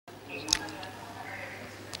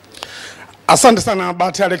Asante sana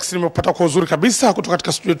Bahati Alex, nimepata kwa uzuri kabisa kutoka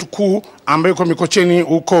katika studio yetu kuu ambayo iko Mikocheni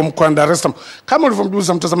huko mkoani Dar es Salaam. Kama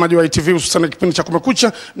ulivyomjuza mtazamaji wa ITV hususan kipindi cha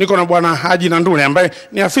Kumekucha, niko na bwana Haji Nandule ambaye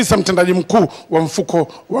ni afisa mtendaji mkuu wa mfuko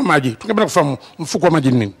wa maji. Tungependa kufahamu mfuko wa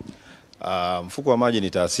maji ni nini? Mfuko wa maji ni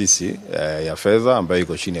taasisi ya fedha ambayo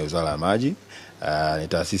iko chini ya Wizara ya Maji. Ni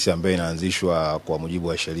taasisi ambayo inaanzishwa kwa mujibu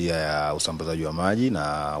wa sheria ya usambazaji wa maji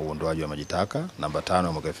na uondoaji wa maji taka namba 5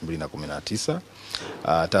 ya mwaka 2019.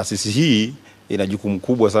 Taasisi hii ina jukumu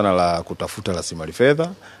kubwa sana la kutafuta rasilimali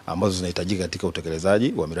fedha ambazo zinahitajika katika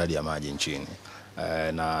utekelezaji wa miradi ya maji nchini.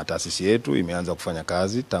 Na taasisi yetu imeanza kufanya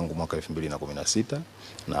kazi tangu mwaka 2016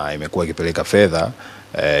 na imekuwa ikipeleka fedha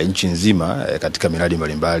nchi nzima katika miradi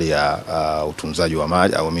mbalimbali ya utunzaji wa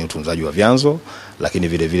maji au utunzaji wa vyanzo, lakini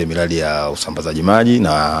vile vile miradi ya usambazaji maji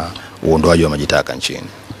na uondoaji wa maji taka nchini.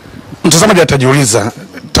 Mtazamaji atajiuliza,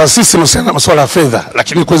 taasisi inahusiana na masuala ya fedha,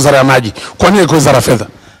 lakini kwa Wizara ya Maji, kwa nini kwa Wizara ya Fedha?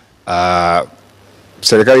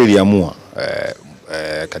 Serikali iliamua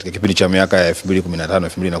katika kipindi cha miaka ya 2015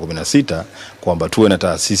 2016 kwamba tuwe na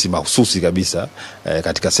taasisi mahususi kabisa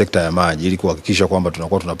katika sekta ya maji ili kuhakikisha kwamba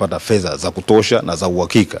tunakuwa tunapata fedha za kutosha na za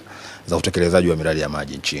uhakika za utekelezaji wa miradi ya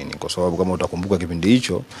maji nchini. Kwa sababu kama utakumbuka kipindi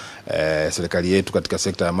hicho serikali yetu katika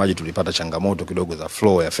sekta ya maji tulipata changamoto kidogo za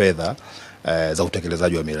flow ya fedha za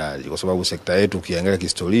utekelezaji wa miradi, kwa sababu sekta yetu ukiangalia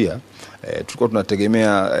kihistoria tulikuwa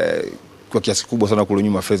tunategemea kwa kiasi kubwa sana kule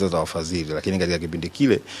nyuma fedha za wafadhili, lakini katika kipindi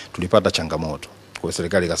kile tulipata changamoto. Kwa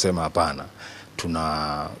serikali ikasema hapana,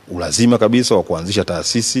 tuna ulazima kabisa wa kuanzisha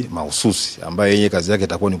taasisi mahususi ambayo yenye kazi yake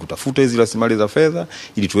itakuwa ni kutafuta hizo rasilimali za fedha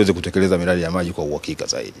ili tuweze kutekeleza miradi ya maji kwa uhakika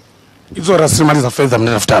zaidi. Hizo rasilimali za fedha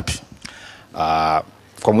mnatafuta wapi?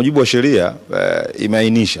 Kwa mujibu wa sheria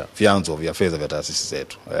imeainisha vyanzo vya fedha vya taasisi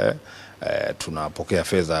zetu. Tunapokea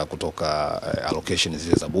fedha kutoka allocation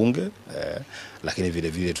zile za bunge, lakini vile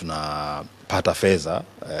vile tunapata fedha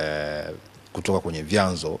kutoka kwenye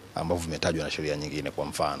vyanzo ambavyo vimetajwa na sheria nyingine. Kwa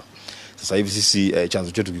mfano sasa hivi sisi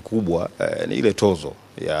chanzo chetu kikubwa ni ile tozo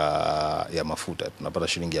ya mafuta. Tunapata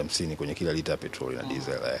shilingi 50 kwenye kila lita ya petroli na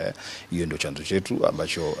diesel. Hiyo ndio chanzo chetu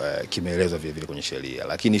ambacho kimeelezwa vile vile kwenye sheria,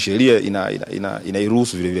 lakini sheria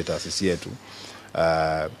inairuhusu vile vile taasisi yetu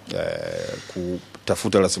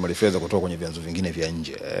kutafuta rasilimali fedha kutoka kwenye vyanzo vingine vya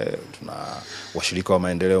nje. Tuna washirika wa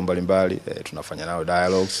maendeleo mbalimbali, tunafanya nao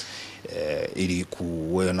dialogues ili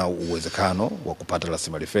kuwe na uwezekano wa kupata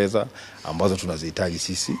rasilimali fedha ambazo tunazihitaji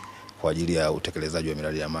sisi kwa ajili ya utekelezaji wa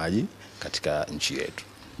miradi ya maji katika nchi yetu.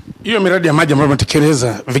 Hiyo miradi ya maji ambayo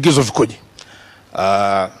mnatekeleza vigezo vikoje?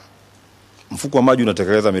 Mfuko wa maji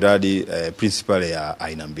unatekeleza miradi principal ya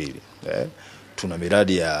aina mbili. Tuna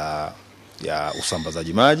miradi ya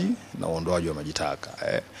usambazaji maji na uondoaji wa maji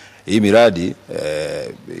taka. Hii miradi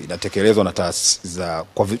inatekelezwa na taasisi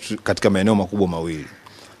katika maeneo makubwa mawili.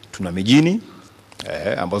 Tuna mijini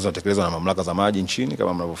ambazo zinatekelezwa na mamlaka za maji nchini.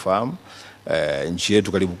 Kama mnavyofahamu, nchi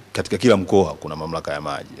yetu karibu katika kila mkoa kuna mamlaka ya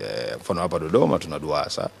maji. Mfano hapa Dodoma tuna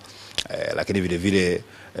DUWASA, lakini vile vile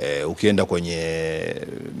ukienda kwenye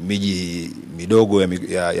miji midogo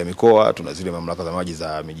ya mikoa tuna zile mamlaka za maji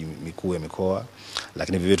za miji mikuu ya mikoa,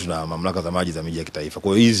 lakini vile vile tuna mamlaka za maji za miji ya kitaifa.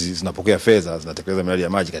 Kwa hiyo hizi zinapokea fedha, zinatekeleza miradi ya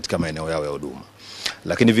maji katika maeneo yao ya huduma.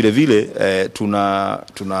 Lakini vile vile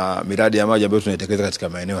tuna miradi ya maji ambayo tunaitekeleza katika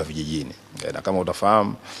maeneo ya vijijini. Na kama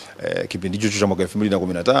utafahamu kipindi hicho cha mwaka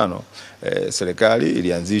 2015 serikali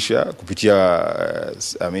ilianzisha kupitia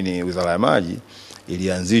Wizara ya Maji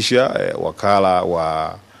ilianzisha wakala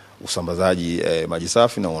wa usambazaji maji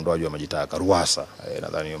safi na uondoaji wa maji taka, RUWASA.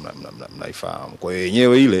 Nadhani mnaifahamu. Kwa hiyo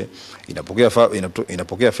yenyewe ile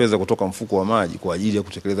inapokea fedha kutoka mfuko wa maji kwa ajili ya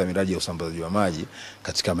kutekeleza miradi ya usambazaji wa maji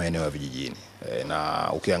katika maeneo ya vijijini. Na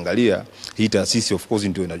ukiangalia hii taasisi of course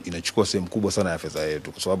ndio inachukua sehemu kubwa sana ya fedha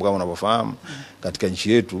yetu, kwa sababu kama unavyofahamu katika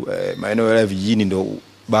nchi yetu maeneo ya vijijini ndio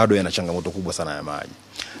bado yana changamoto kubwa sana ya maji.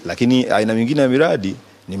 Lakini aina nyingine ya miradi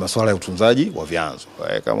ni masuala ya utunzaji wa vyanzo.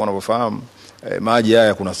 Kama unavyofahamu maji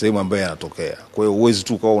haya kuna sehemu ambayo yanatokea. Kwa hiyo uwezi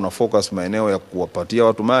tu kwa una focus maeneo ya kuwapatia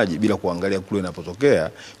watu maji bila kuangalia kule inapotokea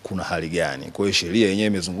kuna hali gani. Kwa hiyo sheria yenyewe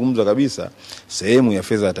imezungumza kabisa sehemu ya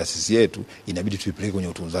fedha ya taasisi yetu inabidi tuipeleke kwenye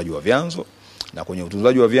utunzaji wa vyanzo, na kwenye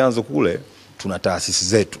utunzaji wa vyanzo kule tuna taasisi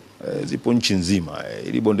zetu zipo nchi nzima.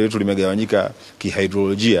 Ili bonde letu limegawanyika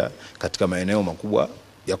kihidrolojia katika maeneo makubwa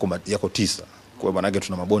yako 9. Kwa hiyo maana yake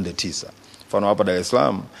tuna mabonde 9. Mfano hapa Dar es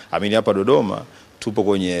Salaam, hapa Dodoma tupo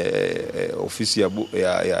kwenye ofisi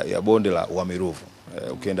ya bonde la Uamiruvu.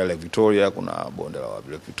 Ukienda Lake Victoria kuna bonde la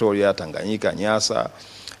Lake Victoria, Tanganyika, Nyasa,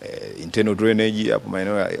 internal drainage hapo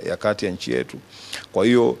maeneo ya kati ya nchi yetu. Kwa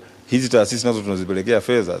hiyo hizi taasisi nazo tunazipelekea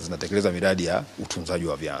fedha zinatekeleza miradi ya utunzaji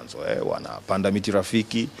wa vyanzo. Wanapanda miti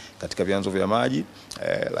rafiki katika vyanzo vya maji,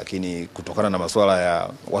 lakini kutokana na masuala ya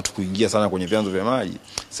watu kuingia sana kwenye vyanzo vya maji,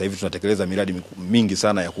 sasa hivi tunatekeleza miradi mingi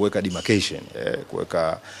sana ya kuweka demarcation,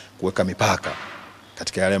 kuweka mipaka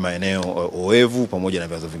katika yale maeneo oevu pamoja na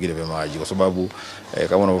vyanzo vingine vya maji, kwa sababu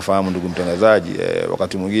kama unavyofahamu ndugu mtangazaji,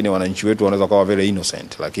 wakati mwingine wananchi wetu wanaweza kuwa very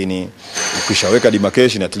innocent, lakini ukishaweka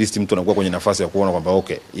demarcation at least mtu anakuwa kwenye nafasi ya kuona kwamba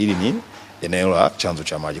okay, hili ni eneo la chanzo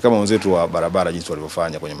cha maji, kama wenzetu wa barabara jinsi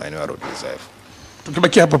walivyofanya kwenye maeneo ya road reserve.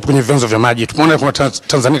 Tukibaki hapa kwenye vyanzo vya maji, tumeona kwa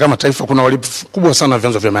Tanzania kama taifa kuna uharibifu kubwa sana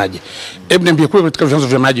vyanzo vya maji. Hebu niambie, kwa katika vyanzo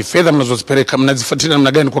vya maji fedha mnazozipeleka mnazifuatilia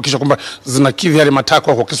namna gani kuhakikisha kwamba zinakidhi yale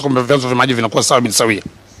matakwa, kuhakikisha kwamba vyanzo vya maji vinakuwa sawa bin sawia?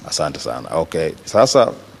 Asante sana. Okay.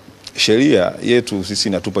 Sasa sheria yetu sisi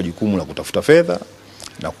inatupa jukumu la kutafuta fedha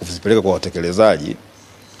na kuzipeleka kwa watekelezaji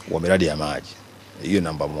wa miradi ya maji. Hiyo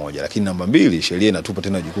namba moja. Lakini namba mbili, sheria inatupa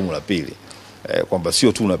tena jukumu la pili. Kwamba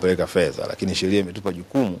sio tu unapeleka fedha, lakini sheria imetupa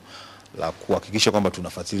jukumu la kuhakikisha kwamba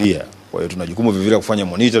tunafuatilia. Kwa hiyo tuna jukumu vivyo kufanya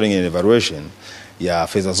monitoring and evaluation ya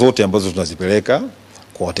fedha zote ambazo tunazipeleka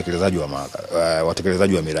kwa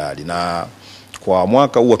watekelezaji wa miradi. Na kwa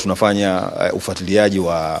mwaka huwa tunafanya ufuatiliaji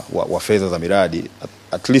wa fedha za miradi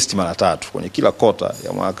at least mara 3 kwenye kila kota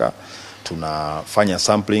ya mwaka. Tunafanya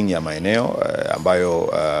sampling ya maeneo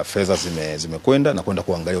ambayo fedha zimekwenda na kwenda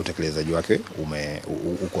kuangalia utekelezaji wake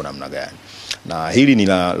uko namna gani. Na hili ni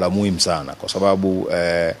la muhimu sana kwa sababu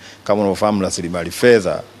kama unavyofahamu rasilimali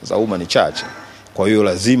fedha za umma ni chache. Kwa hiyo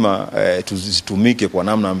lazima tuzitumike kwa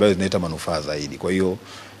namna ambayo zinaleta manufaa zaidi. Kwa hiyo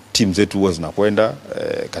timu zetu huwa zinakwenda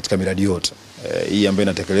katika miradi yote hii ambayo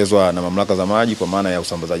inatekelezwa na mamlaka za maji kwa maana ya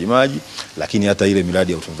usambazaji maji, lakini hata ile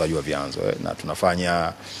miradi ya utunzaji wa vyanzo na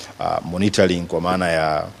tunafanya monitoring kwa maana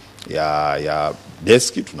ya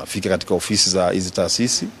deski. Tunafika katika ofisi za hizi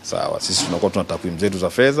taasisi, sawa, sisi tunakuwa tuna takwimu zetu za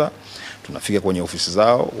fedha, tunafika kwenye ofisi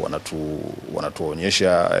zao,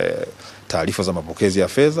 wanatuonyesha taarifa za mapokezi ya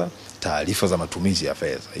fedha, taarifa za matumizi ya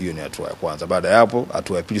fedha. Hiyo ni hatua ya kwanza. Baada ya hapo,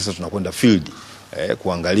 hatua ya pili sasa tunakwenda field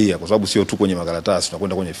kuangalia, kwa sababu sio tu kwenye makaratasi,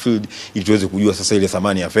 tunakwenda kwenye field ili tuweze kujua sasa ile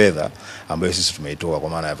thamani ya fedha ambayo sisi tumeitoa kwa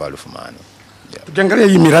maana ya value for money. Tukiangalia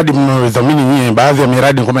hii miradi mnayodhamini nyinyi, baadhi ya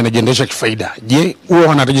miradi kama inajiendesha kifaida, je, huwa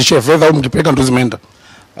wanarejeshea fedha au mkipeleka ndo zimeenda?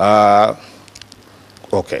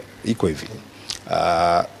 Okay, iko hivi.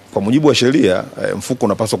 Kwa mujibu wa sheria, mfuko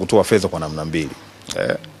unapaswa kutoa fedha kwa namna mbili.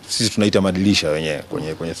 Sisi tunaita madirisha wenyewe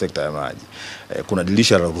kwenye sekta ya maji. Kuna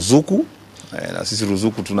dirisha la ruzuku, na sisi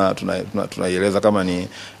ruzuku tunaieleza kama ni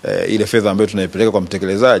ile fedha ambayo tunaipeleka kwa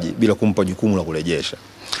mtekelezaji bila kumpa jukumu la kurejesha.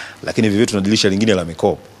 Lakini vivyo tuna dirisha lingine la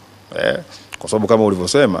mikopo. Kwa sababu kama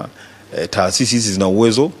ulivyosema, taasisi hizi zina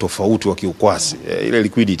uwezo tofauti wa kiukwasi, ile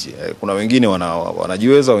liquidity. Kuna wengine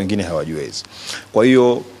wanajiweza, wengine hawajiwezi. Kwa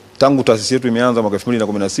hiyo tangu taasisi yetu imeanza mwaka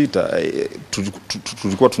 2016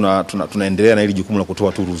 tulikuwa tunaendelea na ile jukumu la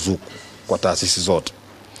kutoa tu ruzuku kwa taasisi zote.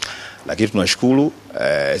 Lakini tunashukuru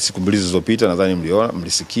siku mbili zilizopita nadhani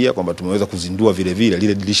mlisikia kwamba tumeweza kuzindua vile vile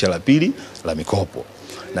lile dirisha la pili la mikopo.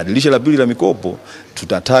 Na dirisha la pili la mikopo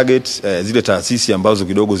tuta target zile taasisi ambazo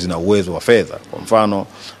kidogo zina uwezo wa fedha. Kwa mfano,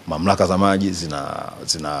 mamlaka za maji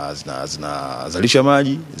zinazalisha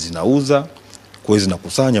maji, zinauza, kwa hiyo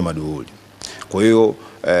zinakusanya maduhuli. Kwa hiyo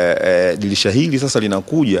dirisha hili sasa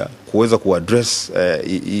linakuja kuweza kuaddress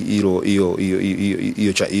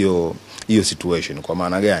hiyo situation. Kwa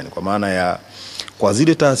maana gani? Kwa maana ya kwa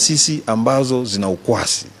zile taasisi ambazo zina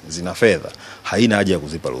ukwasi, zina fedha, haina haja ya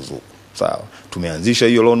kuzipa ruzuku. Sawa. Tumeanzisha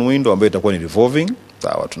hiyo loan window ambayo itakuwa ni revolving.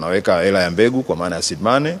 Sawa. Tunaweka hela ya mbegu kwa maana ya seed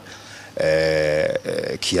money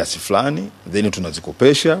kiasi fulani, then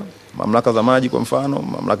tunazikopesha mamlaka za maji. Kwa mfano,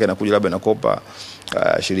 mamlaka inakuja labda inakopa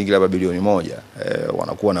shilingi labda bilioni 1,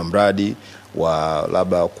 wanakuwa na mradi wa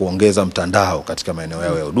labda kuongeza mtandao katika maeneo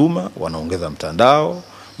yao ya huduma, wanaongeza mtandao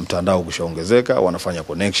ukishaongezeka wanafanya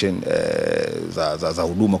connection za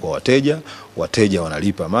huduma kwa wateja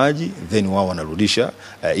wanalipa maji, then wao wanarudisha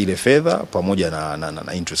ile fedha pamoja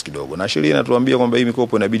na interest kidogo. Na sheria inatuambia kwamba hii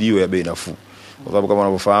mikopo inabidi iwe ya bei nafuu, kwa sababu kama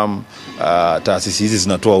unavyofahamu taasisi hizi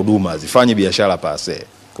zinatoa huduma, zifanye biashara pase.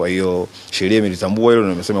 Kwa hiyo sheria imelitambua hilo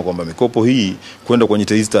na imesema kwamba mikopo hii kwenda kwenye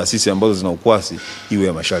hizi taasisi ambazo zina ukwasi iwe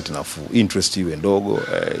ya masharti nafuu, interest iwe ndogo,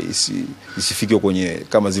 isifike kwenye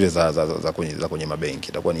kama zile za kwenye mabenki.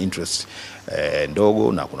 Itakuwa ni interest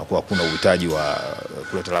ndogo na hakuna uhitaji wa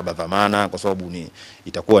kuleta labda dhamana, kwa sababu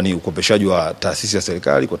itakuwa ni ukopeshaji wa taasisi ya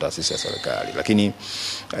serikali kwa taasisi ya serikali. Lakini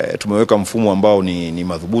tumeweka mfumo ambao ni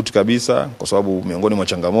madhubuti kabisa, kwa sababu miongoni mwa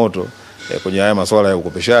changamoto kwenye haya masuala ya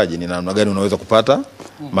ukopeshaji ni namna gani unaweza kupata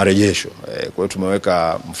marejesho. Kwa hiyo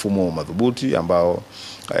tumeweka mfumo madhubuti ambao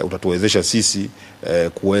utatuwezesha sisi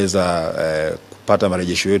kuweza pata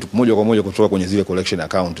marejesho yetu moja kwa moja kutoka kwenye zile collection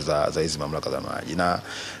account za hizi mamlaka za maji. Na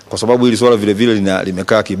kwa sababu hili swala vile vile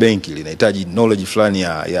limekaa kibenki, linahitaji knowledge fulani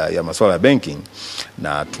ya masuala ya banking,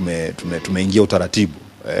 na tumeingia utaratibu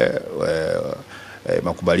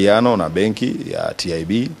makubaliano na benki ya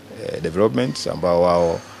TIB Development, ambao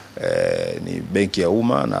wao ni benki ya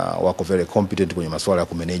umma na wako very competent kwenye masuala ya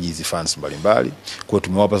kumanage hizi funds mbalimbali. Kwa hiyo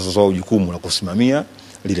tumewapa sasa jukumu la kusimamia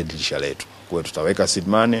lile dirisha letu. Kwa hiyo tutaweka seed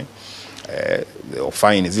money,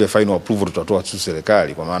 zile final approval tutatoa tu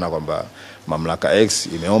serikali, kwa maana kwamba mamlaka X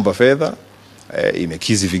imeomba fedha,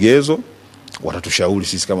 imekizi vigezo, watatushauri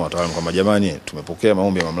sisi kama wataalamu kama jamani, tumepokea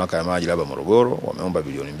maombi ya mamlaka ya maji labda Morogoro, wameomba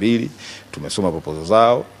bilioni 2, tumesoma proposal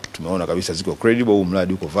zao, tumeona kabisa ziko credible, huu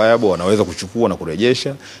mradi uko viable, wanaweza kuchukua na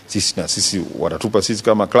kurejesha, sisi watatupa sisi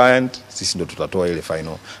kama client, sisi ndio tutatoa ile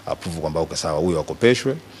final approval kwamba uko sawa, huyo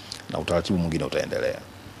akopeshwe na utaratibu mwingine utaendelea.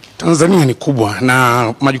 Tanzania ni kubwa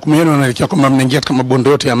na majukumu yenu yanaelekea kwamba mnaingia katika mabonde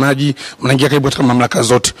yote ya maji, mnaingia karibu katika mamlaka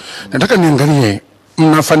zote. Nataka niangalie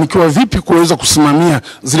mnafanikiwa vipi kuweza kusimamia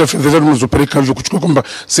zile fedha zenu mnazopeleka hivyo, kuchukua kwamba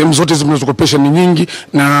sehemu zote hizo mnazokopesha ni nyingi,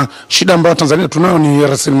 na shida ambayo Tanzania tunayo ni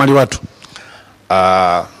rasilimali watu.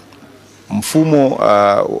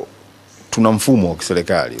 Tuna mfumo wa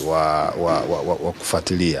kiserikali wa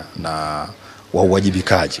kufuatilia na wa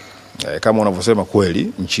uwajibikaji. Kama unavyosema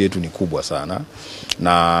kweli, nchi yetu ni kubwa sana,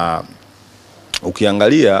 na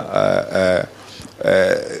ukiangalia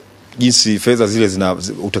jinsi fedha zile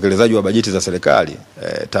utekelezaji wa bajeti za serikali,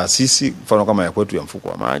 taasisi mfano kama ya kwetu ya mfuko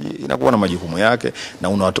wa maji inakuwa na majukumu yake na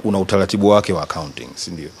una utaratibu wake wa accounting,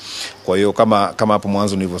 si ndio? Kwa hiyo kama hapo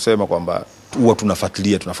mwanzo nilivyosema kwamba huwa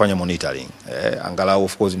tunafuatilia, tunafanya monitoring. Angalau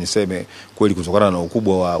of course niseme kweli, kutokana na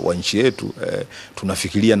ukubwa wa nchi yetu,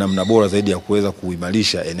 tunafikiria namna bora zaidi ya kuweza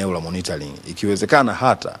kuimarisha eneo la monitoring, ikiwezekana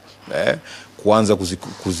hata kuanza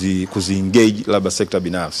kuzi-engage labda sekta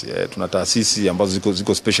binafsi. Tuna taasisi ambazo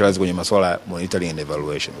ziko specialized kwenye masuala ya monitoring and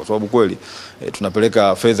evaluation, kwa sababu kweli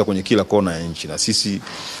tunapeleka fedha kwenye kila kona ya nchi, na sisi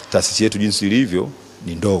taasisi yetu jinsi ilivyo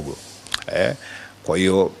ni ndogo. Kwa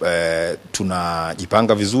hiyo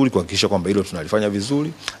tunajipanga vizuri kuhakikisha kwamba hilo tunalifanya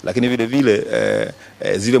vizuri, lakini vile vile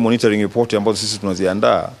zile monitoring report ambazo sisi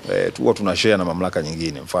tunaziandaa huwa tunashare na mamlaka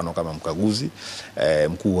nyingine, mfano kama mkaguzi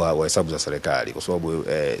mkuu wa hesabu za serikali, kwa sababu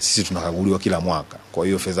sisi tunakaguliwa kila mwaka. Kwa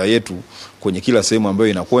hiyo fedha yetu kwenye kila sehemu ambayo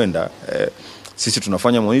inakwenda, sisi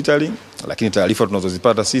tunafanya monitoring, lakini taarifa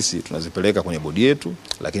tunazozipata sisi tunazipeleka kwenye bodi yetu,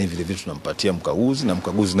 lakini vile vile tunampatia mkaguzi, na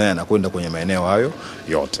mkaguzi naye anakwenda kwenye maeneo hayo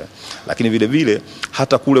yote. Lakini vile vile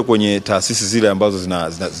hata kule kwenye taasisi zile ambazo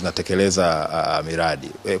zinatekeleza miradi,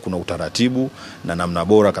 kuna utaratibu na namna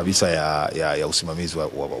bora kabisa ya usimamizi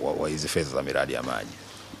wa hizi fedha za miradi ya maji.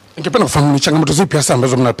 Ningependa kufahamu changamoto zipi hasa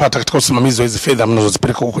ambazo mnapata katika usimamizi wa hizi fedha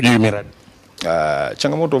mnazozipeleka huko kwenye miradi?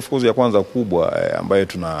 Changamoto of course ya kwanza kubwa ambayo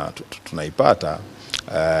tunaipata,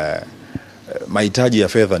 mahitaji ya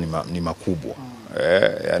fedha ni makubwa.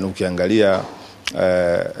 Yani ukiangalia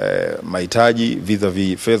mahitaji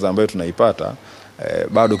vis-a-vis fedha ambayo tunaipata,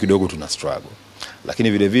 bado kidogo tuna struggle.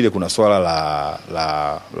 Lakini vile vile kuna swala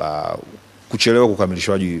la kuchelewa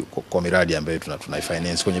kukamilishwaji kwa miradi ambayo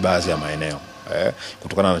tunaifinance kwenye baadhi ya maeneo,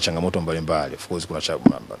 kutokana na changamoto mbalimbali. Of course kuna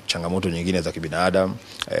changamoto nyingine za kibinadamu,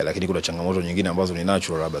 lakini kuna changamoto nyingine ambazo ni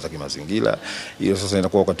natural, labda za kimazingira. Hiyo sasa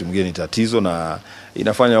inakuwa wakati mwingine ni tatizo, na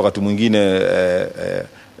inafanya wakati mwingine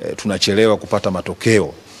tunachelewa kupata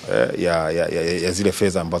matokeo ya zile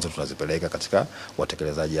fedha ambazo tunazipeleka katika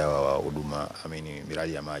watekelezaji wa huduma,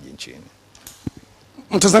 miradi ya maji nchini.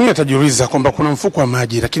 Mtazamia atajiuliza kwamba kuna mfuko wa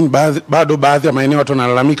maji, lakini bado baadhi ya maeneo watu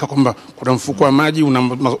wanalalamika kwamba kuna mfuko wa maji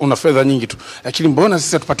una fedha nyingi tu, lakini mbona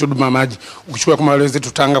sisi hatupati huduma ya maji? Ukichukua kama wale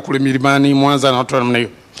zetu Tanga kule milimani, Mwanza na watu wa namna hiyo.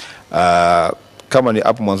 Kama ni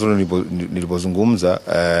hapo mwanzo nilipozungumza,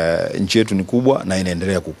 nchi yetu ni kubwa na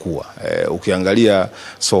inaendelea kukua. Ukiangalia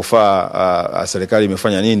so far serikali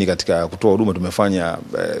imefanya nini katika kutoa huduma,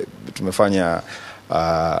 tumefanya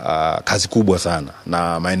kazi kubwa sana,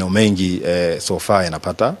 na maeneo mengi so far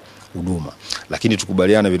yanapata huduma. Lakini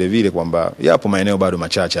tukubaliana vile vile kwamba yapo maeneo bado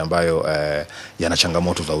machache ambayo yana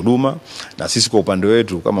changamoto za huduma, na sisi kwa upande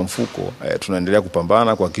wetu kama mfuko tunaendelea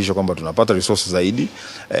kupambana kuhakikisha kwamba tunapata resources zaidi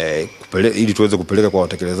ili tuweze kupeleka kwa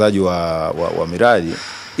watekelezaji wa miradi,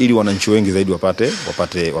 ili wananchi wengi zaidi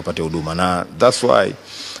wapate huduma. Na that's why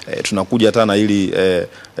tunakuja tena ili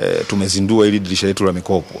tumezindua ili dirisha letu la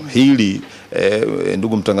mikopo. Hili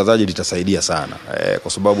ndugu mtangazaji, litasaidia sana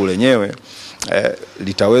kwa sababu lenyewe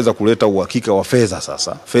litaweza kuleta uhakika wa fedha,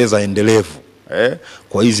 sasa fedha endelevu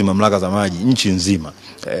kwa hizi mamlaka za maji nchi nzima.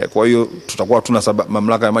 Kwa hiyo tutakuwa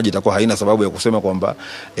mamlaka ya maji itakuwa haina sababu ya kusema kwamba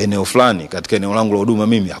eneo fulani katika eneo langu la huduma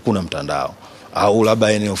mimi hakuna mtandao, au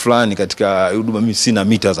labda eneo fulani katika Huduma mimi sina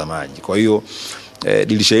mita za maji. Kwa hiyo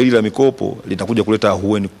dirisha hili la mikopo litakuja kuleta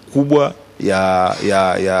ahueni kubwa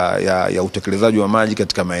ya utekelezaji wa maji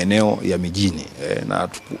katika maeneo ya mijini.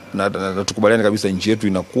 Na tukubaliane kabisa, nchi yetu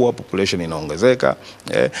inakuwa, population inaongezeka.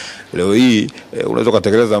 Leo hii unaweza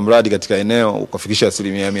kutekeleza mradi katika eneo ukafikisha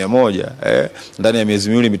 100%, ndani ya miezi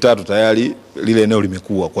miwili mitatu tayari lile eneo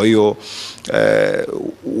limekuwa. Kwa hiyo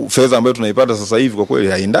fedha ambayo tunaipata sasa hivi kwa kweli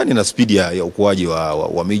haendani na speed ya ukuaji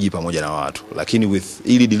wa miji pamoja na watu, lakini with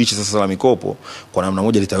ili dirisha sasa la mikopo kwa namna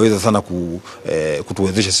moja litaweza sana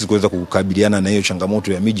kutuwezesha sisi kuweza kukabiliana na hiyo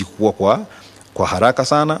changamoto ya miji kukua kwa haraka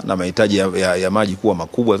sana na mahitaji ya maji kuwa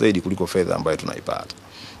makubwa zaidi kuliko fedha ambayo tunaipata.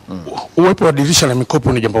 Uwepo wa dirisha la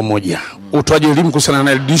mikopo ni jambo moja. Utoaji elimu kuhusiana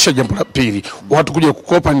na dirisha jambo la pili. Watu kuja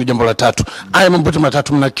kukopa ni jambo la tatu. Haya mambo yote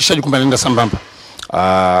matatu mnahakikishaje kwamba yanaenda sambamba?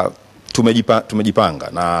 Tumejipanga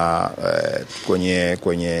na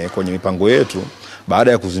kwenye mipango yetu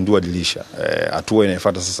baada ya kuzindua dirisha, hatua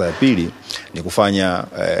inayofuata sasa ya pili ni kufanya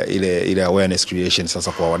ile awareness creation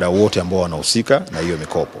sasa kwa wadau wote ambao wanahusika na hiyo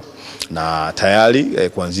mikopo. Na tayari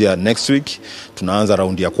kuanzia next week tunaanza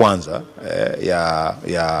raundi ya kwanza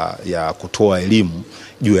ya kutoa elimu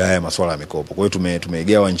juu ya haya masuala ya mikopo. Kwa hiyo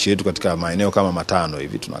tumegawa nchi yetu katika maeneo kama 5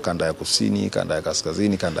 hivi. Tuna kanda ya kusini, kanda ya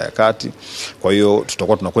kaskazini, kanda ya kati. Kwa hiyo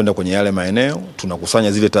tutakuwa tunakwenda kwenye yale maeneo,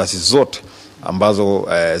 tunakusanya zile taasisi zote ambazo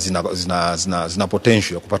zina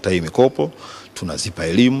potential ya kupata hii mikopo, tunazipa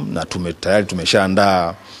elimu na tayari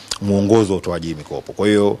tumeshaandaa muongozo wa utoaji mikopo. Kwa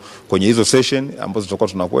hiyo kwenye hizo session ambazo tutakuwa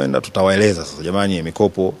tunakwenda, tutawaeleza sasa, jamani,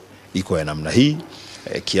 mikopo iko ya namna hii,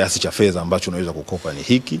 kiasi cha fedha ambacho unaweza kukopa ni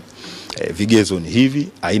hiki, vigezo ni hivi,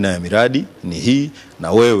 aina ya miradi ni hii,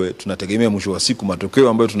 na wewe tunategemea mwisho wa siku matokeo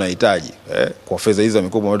ambayo tunahitaji kwa fedha hizi za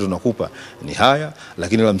mikopo ambayo tunakupa ni haya.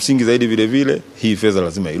 Lakini la msingi zaidi vile vile, hii fedha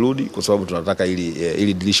lazima irudi, kwa sababu tunataka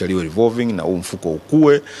ili dirisha liwe revolving na huu mfuko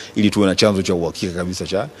ukue, ili tuwe na chanzo cha uhakika kabisa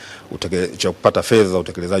cha kupata fedha za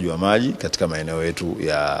utekelezaji wa maji katika maeneo yetu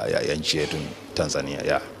ya nchi yetu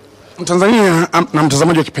Tanzania. Tanzania na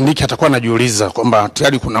mtazamaji wa kipindi hiki atakuwa anajiuliza kwamba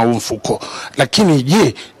tayari kuna huu mfuko, lakini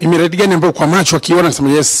je, ni miradi gani ambayo kwa macho akiona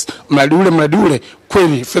anasema yes, mradi ule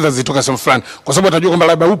kweli fedha zitoka sehemu fulani? Kwa sababu atajua kwamba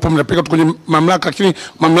labda upo mnapeleka kwenye mamlaka, lakini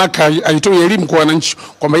mamlaka haitoi elimu kwa wananchi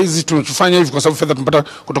kwamba hizi tunachofanya hivi kwa sababu fedha tunapata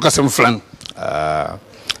kutoka sehemu fulani.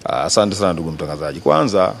 Asante sana ndugu mtangazaji.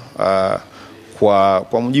 Kwanza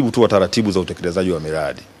kwa mujibu tu wa taratibu za utekelezaji wa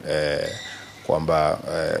miradi, kwamba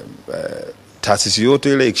taasisi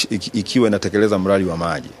yote ile ikiwa inatekeleza mradi wa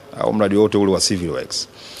maji au mradi wote ule wa civil works,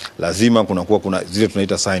 lazima kuna zile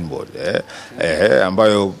tunaita signboard,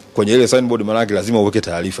 ambayo kwenye ile signboard maana yake lazima uweke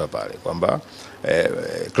taarifa pale kwamba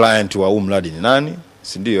client wa huu mradi ni nani,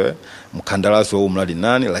 si ndio? Mkandarasi wa huu mradi ni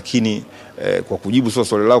nani, lakini kwa kujibu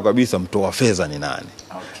swali lao kabisa, mtoa fedha ni nani.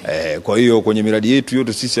 Kwa hiyo kwenye miradi yetu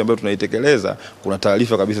yote sisi ambayo tunaitekeleza kuna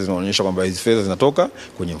taarifa kabisa zinaonyesha kwamba hizi fedha zinatoka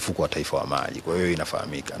kwenye mfuko wa taifa wa maji. Kwa hiyo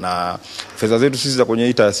inafahamika. Na fedha zetu sisi za kwenye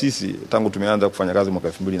hii taasisi tangu tumeanza kufanya kazi mwaka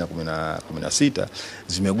 2016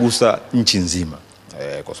 zimegusa nchi nzima.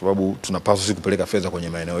 Kwa sababu tunapaswa sisi kupeleka fedha kwenye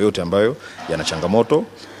maeneo yote ambayo yana changamoto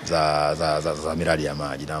za miradi ya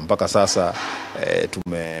maji, na mpaka sasa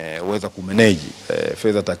tumeweza kumanage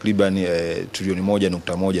fedha takriban trilioni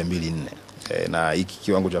 1.124. Na hiki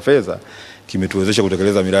kiwango cha fedha kimetuwezesha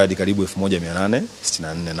kutekeleza miradi karibu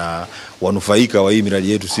 1864, na wanufaika wa hii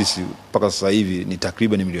miradi yetu sisi mpaka sasa hivi ni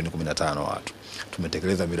takriban milioni 15 watu.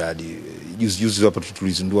 Tumetekeleza miradi juzi hapa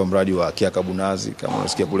tulizindua mradi wa Kiakabunazi kama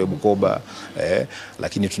unasikia kule Bukoba,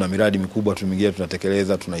 lakini tuna miradi mikubwa tumeingia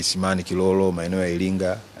tunatekeleza, tuna Isimani Kilolo, maeneo ya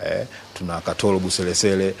Iringa, tuna Katoro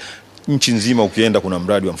Buselesele. Nchi nzima ukienda kuna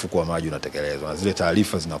mradi wa mfuko wa maji unatekelezwa, na zile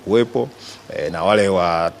taarifa zinakuwepo, na wale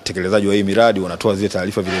watekelezaji wa hii miradi wanatoa zile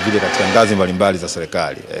taarifa vile vile katika ngazi mbalimbali za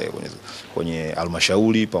serikali, kwenye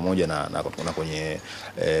halmashauri pamoja na kwenye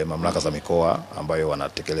mamlaka za mikoa ambayo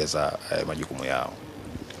wanatekeleza majukumu yao.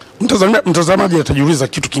 Mtazamaji atajiuliza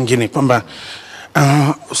kitu kingine kwamba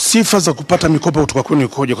sifa za kupata mikopo kutoka kwenu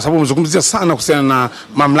ikoje, kwa sababu umezungumzia sana kuhusiana na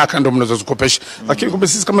mamlaka ndio mnazozikopesha, lakini kumbe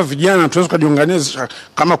sisi kama vijana tunaweza kujiunganisha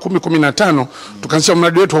kama 10-15 tukaanzisha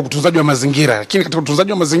mradi wetu wa utunzaji wa mazingira. Lakini katika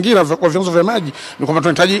utunzaji wa mazingira kwa vyanzo vya maji ni kwamba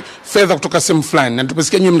tunahitaji fedha kutoka sehemu fulani, na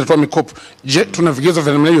tumesikia nyinyi mnatoa mikopo. Je, tuna vigezo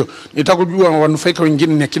vya namna hiyo? Nitaka kujua wanufaika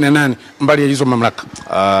wengine ni akina nani mbali ya hizo mamlaka.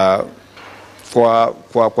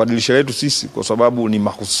 Kwa dirisha letu sisi, kwa sababu ni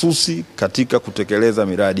mahususi katika kutekeleza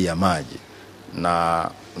miradi ya maji, na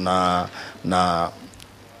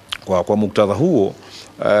kwa muktadha huo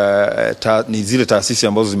ni zile taasisi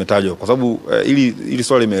ambazo zimetajwa, kwa sababu ili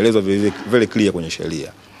swali limeelezwa very clear kwenye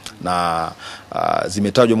sheria, na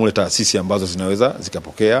zimetajwa mule taasisi ambazo zinaweza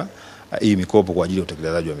zikapokea hii mikopo kwa ajili ya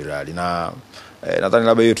utekelezaji wa miradi. Na nadhani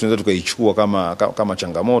labda hiyo tunaweza tukaichukua kama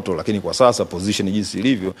changamoto, lakini kwa sasa position jinsi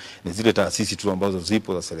ilivyo ni zile taasisi tu ambazo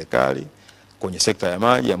zipo za serikali kwenye sekta ya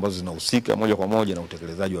maji ambazo zinahusika moja kwa moja na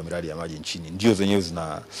utekelezaji wa miradi ya maji nchini, ndio zenyewe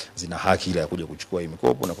zina haki ile ya kuja kuchukua hii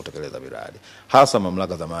mikopo na kutekeleza miradi, hasa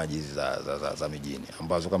mamlaka za maji za mijini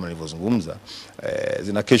ambazo kama nilivyozungumza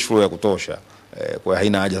zina cash flow ya kutosha. Kwa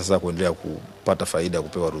haina haja sasa kuendelea kupata faida ya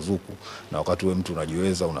kupewa ruzuku, na wakati wewe mtu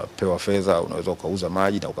unajiweza, unapewa fedha, unaweza ukauza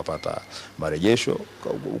maji na ukapata marejesho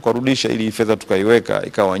ukarudisha, ili fedha tukaiweka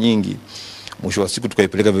ikawa nyingi, mwisho wa siku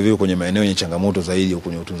tukaipeleka vivyo kwenye maeneo yenye changamoto zaidi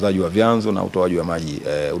kwenye utunzaji wa vyanzo na utoaji wa maji,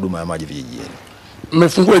 huduma ya maji vijijini.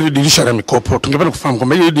 Mmefungua ile dirisha la mikopo. Tungependa kufahamu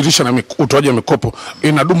kwamba ile dirisha la utoaji wa mikopo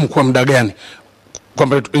inadumu kwa muda gani?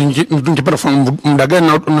 Kwamba tungependa kufahamu muda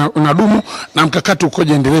gani unadumu na mkakati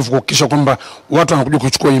ukoje endelevu kuhakikisha kwamba watu wanakuja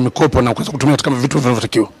kuchukua hii mikopo na kuweza kutumia kama vitu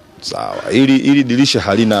vinavyotakiwa. Sawa. Ili dirisha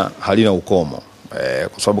halina ukomo.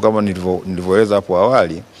 Kwa sababu kama nilivyoeleza hapo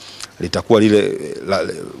awali, litakuwa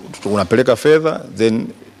unapeleka fedha then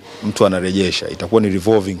mtu anarejesha, itakuwa ni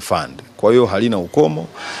revolving fund. Kwa hiyo halina ukomo,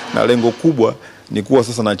 na lengo kubwa ni kuwa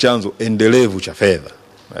sasa na chanzo endelevu cha fedha.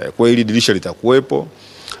 Kwa hiyo dirisha litakuwepo,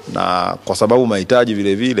 na kwa sababu mahitaji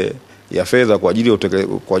vile vile ya fedha kwa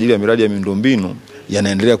ajili ya miradi ya miundombinu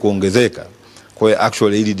yanaendelea kuongezeka. Kwa hiyo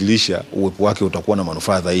actually hili dirisha uwepo wake utakuwa na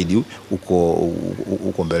manufaa zaidi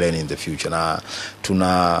uko mbeleni in the future. Na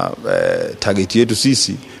tuna target yetu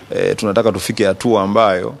sisi, tunataka tufike hatua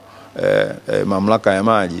ambayo mamlaka ya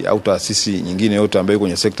maji au taasisi nyingine yote ambayo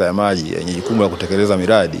kwenye sekta ya maji yenye jukumu la kutekeleza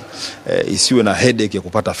miradi isiwe na headache ya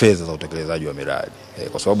kupata fedha za utekelezaji wa miradi,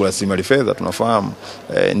 kwa sababu rasilimali fedha tunafahamu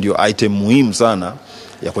ndio item muhimu sana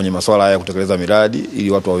ya kwenye masuala haya ya kutekeleza miradi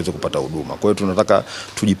ili watu waweze kupata huduma. Kwa hiyo tunataka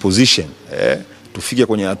tujiposition, tufike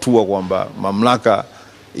kwenye hatua kwamba mamlaka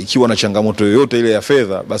ikiwa na changamoto yoyote ile ya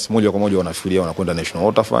fedha, basi moja kwa moja wanafikiria wanakwenda National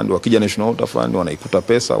Water Fund. Wakija National Water Fund wanaikuta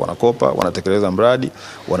pesa, wanakopa, wanatekeleza mradi,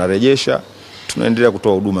 wanarejesha, tunaendelea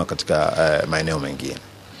kutoa huduma katika maeneo mengine.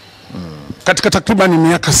 Katika takriban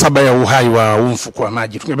miaka 7 ya uhai wa mfuko wa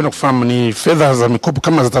maji, tungependa kufahamu ni fedha za mikopo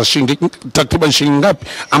kama zitashinda takriban shilingi ngapi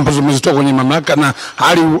ambazo umezitoa kwenye mamlaka, na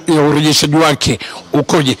hali ya urejeshaji wake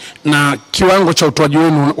ukoje, na kiwango cha utoaji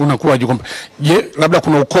wenu unakuwaje? Kwamba je, labda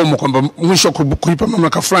kuna ukomo kwamba mwisho kuipa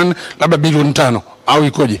mamlaka fulani labda bilioni 5 au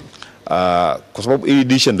ikoje? Kwa sababu hili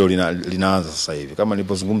dirisha ndio linaanza sasa hivi. Kama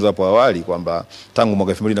nilipozungumza hapo awali kwamba tangu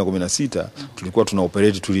mwaka 2016 tulikuwa tuna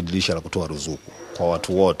operate tu dirisha la kutoa ruzuku kwa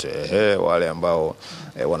watu wote, wale ambao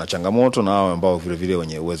wana changamoto na hao ambao vile vile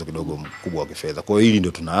wenye uwezo kidogo mkubwa wa kifedha. Kwa hiyo hili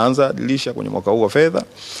ndio tunaanza dirisha kwenye mwaka huu wa fedha,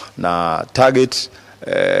 na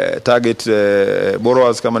target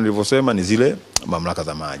borrowers kama nilivyosema ni zile mamlaka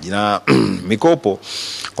za maji na mikopo,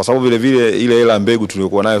 kwa sababu vile vile ile hela mbegu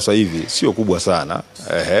tuliyokuwa nayo sasa hivi sio kubwa sana.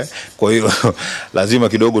 Kwa hiyo lazima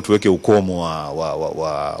kidogo tuweke ukomo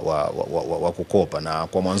wa kukopa, na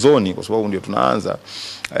kwa mwanzoni kwa sababu ndio tunaanza,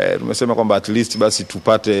 tumesema kwamba at least basi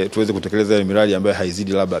tuweze kutekeleza ile miradi ambayo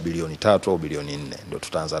haizidi labda bilioni 3 au bilioni 4, ndio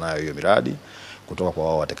tutaanza nayo hiyo miradi kutoka kwa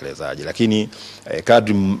wao watekelezaji. Lakini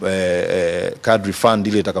kadri fund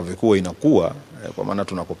ile itakavyokuwa inakuwa, kwa maana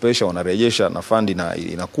tunakopesha wanarejesha na fund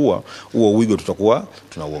inakuwa, huo wigo tutakuwa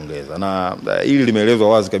tunauongeza. Na hili limeelezwa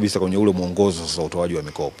wazi kabisa kwenye ule mwongozo sasa utoaji wa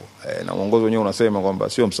mikopo, na mwongozo wenyewe unasema kwamba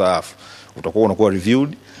sio msaafu, unakuwa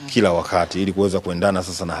reviewed kila wakati ili kuweza kuendana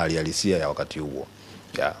sasa na hali halisia ya wakati huo.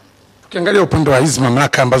 Ukiangalia upande wa hizi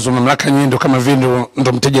mamlaka ambazo mamlaka nyendo kama vile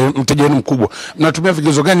ndo mteja wenu mkubwa, mnatumia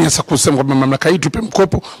vigezo gani hasa kusema kwamba mamlaka hii tupe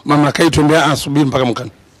mkopo, mamlaka hii tuende asubiri mpaka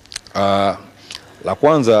mwakani? La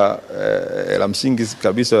kwanza, la msingi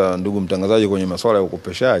kabisa ndugu mtangazaji, kwenye masuala ya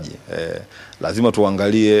ukopeshaji, lazima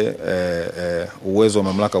tuangalie uwezo wa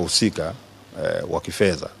mamlaka husika wa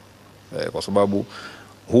kifedha, kwa sababu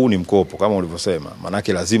huu ni mkopo kama ulivyosema.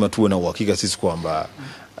 Manake lazima tuwe na uhakika sisi kwamba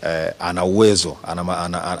ana uwezo,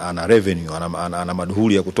 ana revenue, ana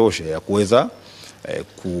maduhuli ya kutosha ya kuweza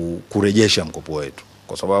kurejesha mkopo wetu,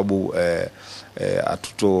 kwa sababu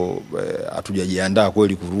hatujajiandaa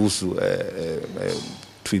kweli kuruhusu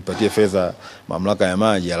tuipatie fedha mamlaka ya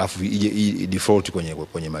maji alafu ije default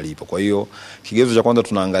kwenye malipo. Kwa hiyo kigezo cha kwanza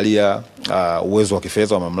tunaangalia uwezo wa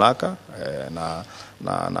kifedha wa mamlaka,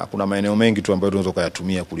 na kuna maeneo mengi tu ambayo tunaweza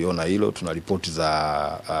kuyatumia kuliona hilo. Tuna ripoti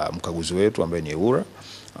za mkaguzi wetu ambaye ni EWURA,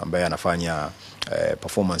 ambaye anafanya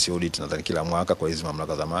performance audit nadhani kila mwaka kwa hizo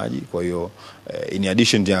mamlaka za maji. Kwa hiyo in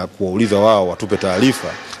addition ya kuwauliza wao watupe taarifa,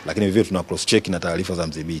 lakini vivyo tuna cross check na taarifa za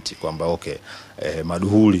mdhibiti kwamba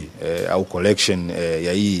maduhuli au collection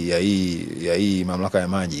ya hii mamlaka ya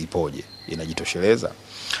maji ipoje, inajitosheleza.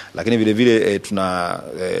 Lakini vile vile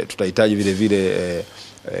tutahitaji vile vile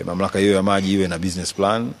mamlaka hiyo ya maji iwe na business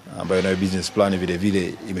plan, ambayo nayo business plan vile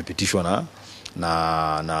vile imepitishwa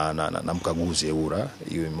na mkaguzi EWURA,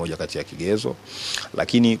 hiyo mmoja kati ya kigezo.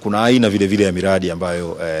 Lakini kuna aina vile vile ya miradi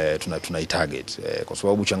ambayo tunaitarget, kwa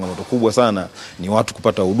sababu changamoto kubwa sana ni watu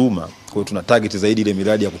kupata huduma. Kwa hiyo tuna target zaidi ile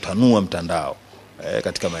miradi ya kutanua mtandao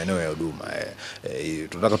katika maeneo ya huduma.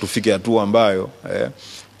 Tunataka tufike hatua ambayo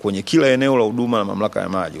kwenye kila eneo la huduma na mamlaka ya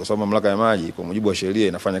maji, kwa sababu mamlaka ya maji kwa mujibu wa sheria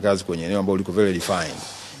inafanya kazi kwenye eneo ambalo liko very defined.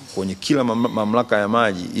 Kwenye kila mamlaka ya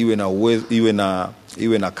maji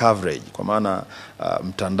iwe na coverage, kwa maana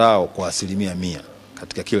mtandao kwa 100%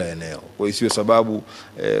 katika kila eneo. Kwa hiyo isiwe sababu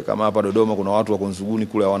kama hapa Dodoma kuna watu wako Nzuguni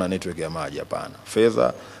kule hawana network ya maji. Hapana,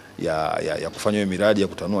 fedha ya kufanya hiyo miradi ya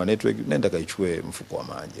kutanua network nenda kaichukue mfuko wa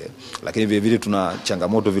maji. Lakini vile vile tuna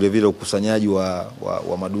changamoto vile vile ukusanyaji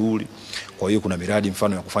wa maduhuli. Kwa hiyo kuna miradi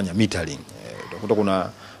mfano ya kufanya metering. Utakuta kuna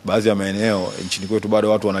baadhi ya maeneo nchini kwetu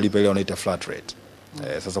bado watu wanalipa ile wanaita flat rate.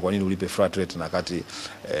 Sasa kwa nini ulipe flat rate na kati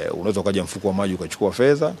unaweza ukaja mfuko wa maji ukachukua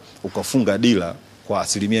fedha ukafunga dila kwa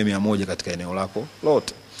 100% katika eneo lako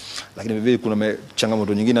lote. Lakini vile kuna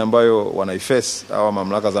changamoto nyingine ambayo wanaiface au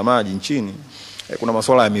mamlaka za maji nchini. Kuna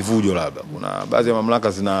masuala ya mivujo labda. Kuna baadhi ya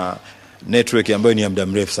mamlaka zina network ambayo ni ya muda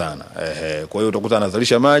mrefu sana. Kwa hiyo utakuta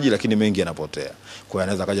anazalisha maji lakini mengi yanapotea. Kwa hiyo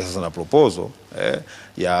anaweza kaja sasa na proposal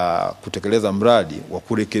ya kutekeleza mradi wa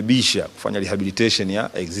kurekebisha, kufanya rehabilitation ya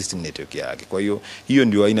existing network yake. Kwa hiyo hiyo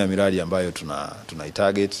ndio aina ya miradi ambayo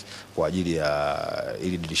tunaitarget kwa ajili ya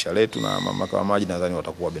ili dirisha letu, na mamlaka wa maji nadhani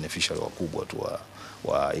watakuwa beneficiary wakubwa tu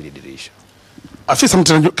wa ili dirisha. Afisa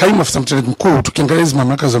mtendaji mkuu, tukiangalia hizo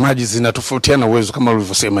mamlaka za maji zinatofautiana uwezo kama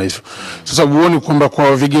ulivyosema hivyo. Sasa uone kwamba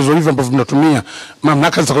kwa vigezo hivyo ambavyo tunatumia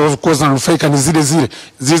mamlaka zitakazokuwa zinanufaika ni zile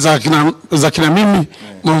za kina mimi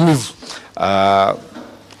maumivu.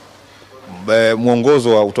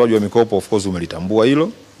 Mwongozo wa utoaji wa mikopo of course umelitambua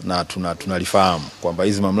hilo, na tunalifahamu kwamba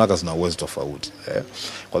hizi mamlaka zina uwezo tofauti.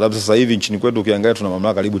 Kwa sababu sasa hivi nchini kwetu ukiangalia tuna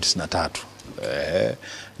mamlaka karibu 93.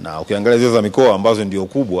 Na ukiangalia zile za mikoa ambazo ndio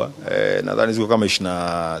kubwa, nadhani ziko kama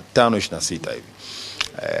 25 26 hivi.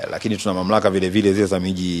 Lakini tuna mamlaka vile vile zile za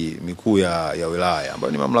miji mikuu ya wilaya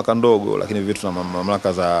ambayo ni mamlaka ndogo, lakini vile tuna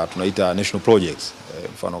mamlaka za tunaita national projects,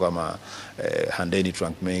 mfano kama Handeni,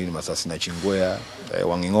 Trunkmail, Masasi na Chingwea,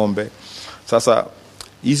 Wanging'ombe. Sasa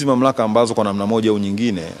hizi mamlaka ambazo kwa namna moja au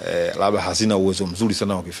nyingine labda hazina uwezo mzuri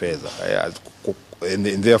sana wa kifedha,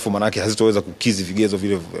 therefore manake hazitoweza kukizi vigezo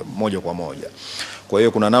vile moja kwa moja. Kwa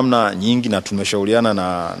hiyo kuna namna nyingi, na tumeshauriana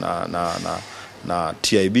na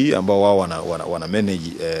TIB ambao wao wana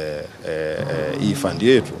manage hii fund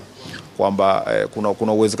yetu, kwamba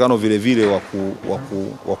kuna uwezekano vile vile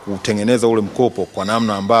wa kutengeneza ule mkopo kwa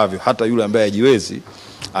namna ambavyo hata yule ambaye hajiwezi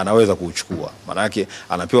anaweza kuuchukua. Maana yake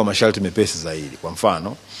anapewa masharti mepesi zaidi. Kwa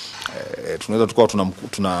mfano tunaweza tukao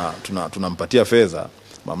tunampatia fedha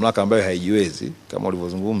mamlaka ambayo haijiwezi kama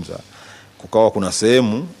ulivyozungumza, kukawa kuna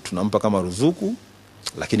sehemu tunampa kama ruzuku,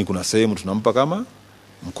 lakini kuna sehemu tunampa kama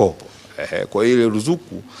mkopo. Kwa ile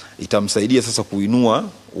ruzuku itamsaidia sasa kuinua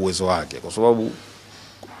uwezo wake, kwa sababu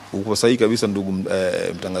uko sahihi kabisa ndugu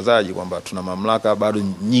mtangazaji kwamba tuna mamlaka bado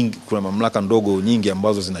nyingi, kuna mamlaka ndogo nyingi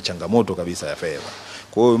ambazo zina changamoto kabisa ya fedha.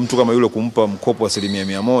 Kwa hiyo mtu kama yule kumpa mkopo wa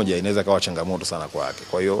 100% inaweza kawa changamoto sana kwake.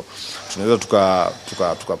 Kwa hiyo tunaweza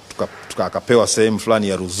akapewa sehemu fulani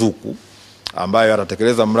ya ruzuku ambayo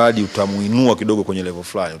atatekeleza mradi utamuinua kidogo kwenye level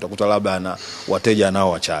fulani. Utakuta labda ana wateja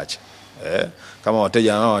nao wachache. Kama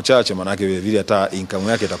wateja nao wachache maana yake vile vile hata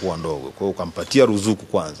income yake itakuwa ndogo. Kwa hiyo ukampatia ruzuku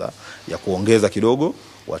kwanza ya kuongeza kidogo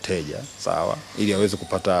wateja, sawa, ili aweze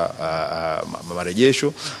kupata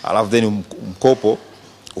marejesho, alafu then mkopo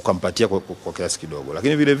ukampatia kwa kiasi kidogo.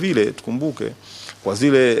 Lakini vile vile tukumbuke kwa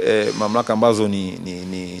zile mamlaka ambazo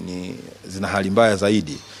ni zina hali mbaya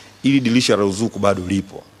zaidi, ili dirisha la ruzuku bado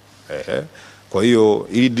lipo. Kwa hiyo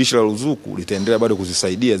ili dirisha la ruzuku litaendelea bado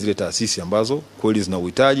kuzisaidia zile taasisi ambazo kweli zina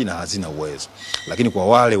uhitaji na hazina uwezo. Lakini kwa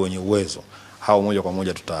wale wenye uwezo, hao moja kwa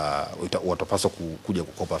moja watapaswa kuja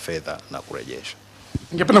kukopa fedha na kurejesha.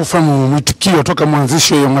 Ningependa kufahamu mwitikio toka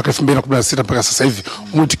mwanzisho ya mwaka 2016 mpaka sasa hivi,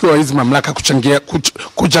 mwitikio wa hizi mamlaka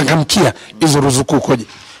kuchangamkia hizo ruzuku ukoje?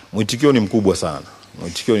 Mwitikio ni mkubwa sana.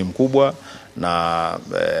 Mwitikio ni mkubwa, na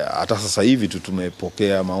hata sasa hivi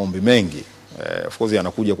tumepokea maombi mengi. Of course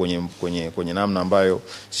yanakuja kwenye namna ambayo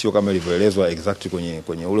sio kama ilivyoelezwa exactly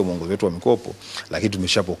kwenye ule mwongozo wetu wa mikopo, lakini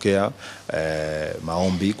tumeshapokea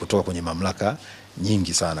maombi kutoka kwenye mamlaka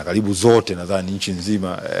nyingi sana, karibu zote nadhani nchi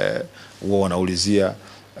nzima. Huwa wanaulizia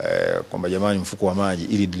kwamba jamani, mfuko wa maji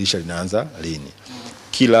ili dirisha linaanza lini.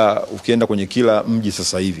 ukienda kwenye kila mji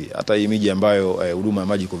sasa hivi, hata hii miji ambayo huduma ya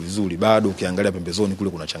maji iko vizuri, bado ukiangalia pembezoni kule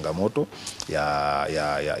kuna changamoto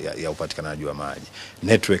ya upatikanaji wa maji,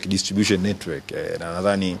 distribution network. Na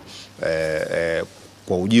nadhani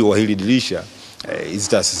kwa ujio wa hili dirisha, hizi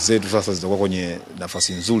taasisi zetu sasa zitakuwa kwenye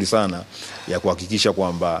nafasi nzuri sana ya kuhakikisha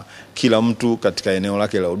kwamba kila mtu katika eneo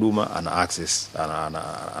lake la huduma ana access,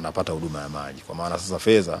 anapata huduma ya maji. Kwa maana sasa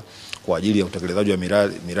fedha kwa ajili ya utekelezaji wa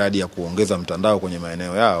miradi ya kuongeza mtandao kwenye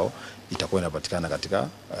maeneo yao itakuwa inapatikana katika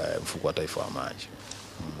mfuko wa taifa wa maji.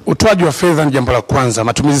 Utoaji wa fedha ni jambo la kwanza,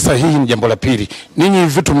 matumizi sahihi ni jambo la pili. Ninyi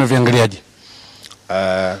vitu mmeviangaliaje?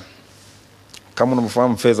 Kama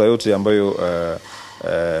unavyofahamu, fedha yote ambayo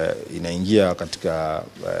inaingia katika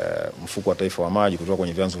mfuko wa taifa wa maji kutoka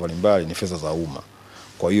kwenye vyanzo mbalimbali ni fedha za umma.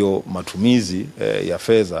 Kwa hiyo matumizi ya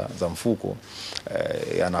fedha za mfuko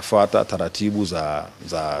yanafuata taratibu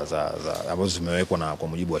ambazo zimewekwa na kwa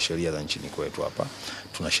mujibu wa sheria za nchini kwetu. Hapa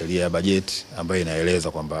tuna sheria ya bajeti ambayo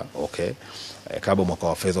inaeleza kwamba kabla mwaka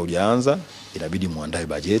wa fedha hujaanza inabidi muandae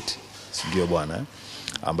bajeti, si ndio bwana,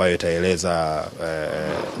 ambayo itaeleza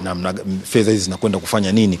namna fedha hizi zinakwenda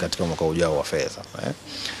kufanya nini katika mwaka ujao wa fedha.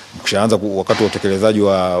 Mkishaanza wakati wa utekelezaji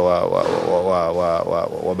wa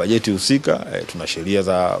bajeti husika, tuna sheria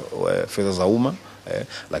za fedha za umma,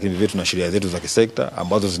 lakini vile tuna sheria zetu za kisekta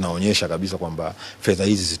ambazo zinaonyesha kabisa kwamba fedha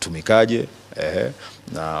hizi zitumikaje.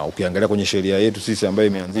 Na ukiangalia kwenye sheria yetu sisi ambayo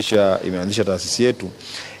imeanzisha taasisi yetu,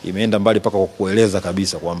 imeenda mbali paka kwa kueleza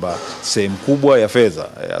kabisa kwamba sehemu kubwa ya fedha,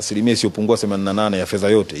 asilimia isiyopungua 88 ya fedha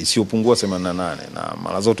yote, isiyopungua 88, na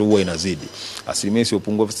mara zote huwa inazidi, asilimia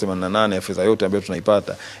isiyopungua 88 ya fedha yote ambayo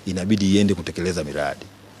tunaipata inabidi iende kutekeleza miradi.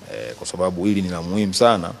 Kwa sababu hili ni la muhimu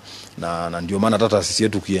sana, na ndio maana hata taasisi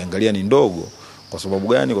yetu ukiangalia ni ndogo. Kwa sababu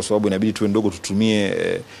gani? Kwa sababu inabidi tuwe ndogo, tutumie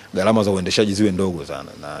gharama za uendeshaji ziwe ndogo sana,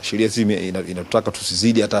 na sheria sisi inatutaka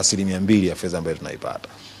tusizidi hata 2% ya fedha ambayo tunaipata.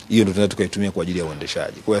 Hiyo ndio tunataka tukaitumia kwa ajili ya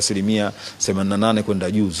uendeshaji. Kwa 88%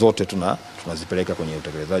 kwenda juu zote tunazipeleka kwenye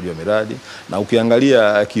utekelezaji wa miradi. Na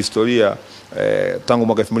ukiangalia kihistoria, tangu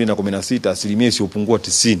mwaka 2016 asilimia isiyopungua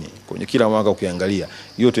 90 kwenye kila mwaka ukiangalia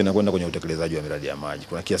yote inakwenda kwenye utekelezaji wa miradi ya maji.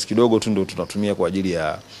 Kuna kiasi kidogo tu ndio tunatumia kwa ajili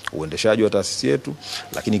ya uendeshaji wa taasisi yetu,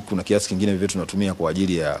 lakini kuna kiasi kingine vile tunatumia kwa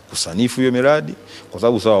ajili ya kusanifu hiyo miradi, kwa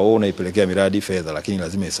sababu sawa wewe unaipelekea miradi fedha, lakini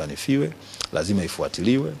lazima isanifiwe, lazima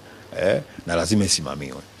ifuatiliwe, na lazima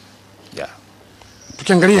isimamiwe.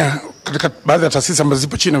 Tukiangalia katika baadhi ya taasisi ambazo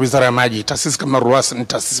zipo chini ya Wizara ya Maji, taasisi kama RUWASA ni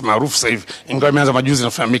taasisi maarufu sasa hivi, ingawa imeanza majuzi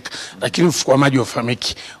nafahamika, lakini mfuko wa maji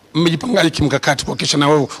haufahamiki. Mmejipangaje kimkakati kuhakikisha na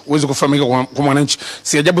wewe uweze kufahamika kwa mwananchi?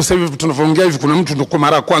 Si ajabu sasa hivi tunavyoongea hivi kuna mtu ndio kwa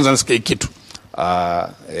mara ya kwanza anasikia kitu.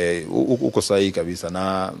 Uko sahihi kabisa,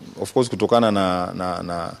 na of course kutokana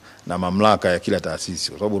na mamlaka ya kila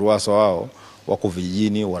taasisi, kwa sababu RUWASA wao wako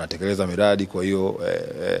vijijini wanatekeleza miradi, kwa hiyo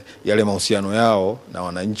yale mahusiano yao na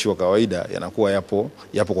wananchi wa kawaida yanakuwa yapo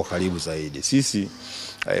kwa karibu zaidi. Sisi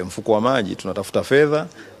mfuko wa maji tunatafuta fedha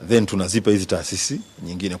then tunazipa hizi taasisi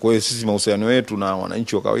nyingine. Kwa hiyo sisi mahusiano yetu na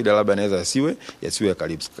wananchi wa kawaida labda yanaweza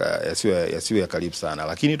yasiwe ya karibu sana,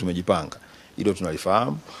 lakini tumejipanga, hilo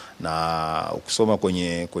tunalifahamu. Na ukisoma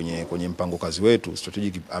kwenye mpango kazi wetu,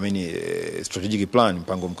 strategic plan,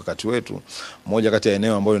 mpango mkakati wetu, moja kati ya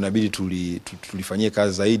eneo ambalo inabidi tulifanyie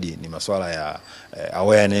kazi zaidi ni masuala ya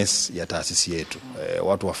awareness ya taasisi yetu.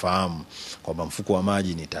 Watu wafahamu kwamba mfuko wa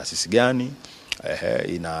maji ni taasisi gani,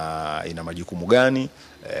 ina majukumu gani,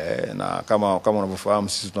 na kama unavyofahamu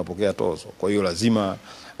sisi tunapokea tozo. Kwa hiyo lazima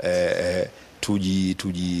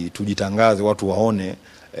tujitangaze, watu waone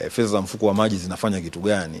fedha za mfuko wa maji zinafanya kitu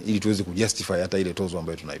gani, ili tuweze kujustify hata ile tozo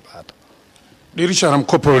ambayo tunaipata. Dirisha la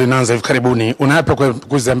mkopo linaanza hivi karibuni. Unaapa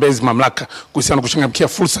kuziambia hizi mamlaka kuhusiana kuchangamkia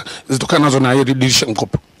fursa zitokana nazo na hili dirisha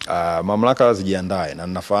mkopo? Mamlaka zijiandae, na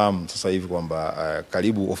ninafahamu sasa hivi kwamba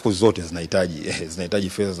karibu of course zote zinahitaji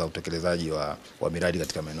fedha za utekelezaji wa miradi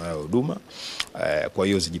katika maeneo ya huduma. Kwa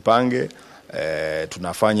hiyo zijipange.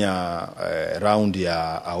 Tunafanya round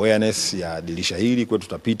ya awareness ya dirisha hili, kwa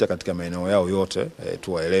tutapita katika maeneo yao yote,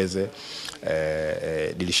 tuwaeleze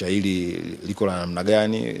dirisha hili liko la namna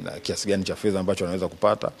gani na kiasi gani cha fedha ambacho wanaweza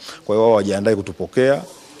kupata. Kwa hiyo wao wajiandae kutupokea,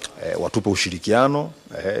 watupe ushirikiano,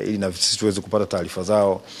 ili na sisi tuweze kupata taarifa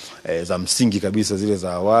zao za msingi kabisa, zile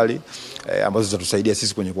za awali ambazo zitatusaidia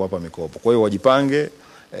sisi kwenye kuwapa mikopo. Kwa hiyo wajipange,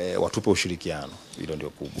 watupe ushirikiano, hilo ndio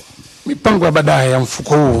kubwa. Mipango ya baadaye ya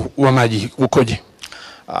mfuko huu wa maji ukoje?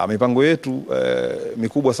 Mipango yetu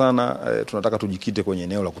mikubwa sana, tunataka tujikite kwenye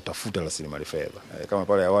eneo la kutafuta rasilimali fedha. Kama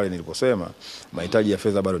pale awali niliposema, mahitaji ya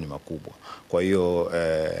fedha bado ni makubwa. Kwa hiyo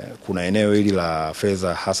kuna eneo hili la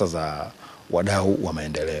fedha hasa za wadau wa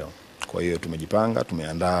maendeleo. Kwa hiyo tumejipanga,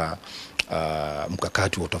 tumeandaa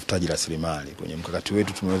mkakati wa utafutaji rasilimali. Kwenye mkakati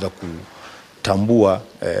wetu tumeweza kutambua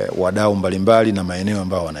wadau mbalimbali na maeneo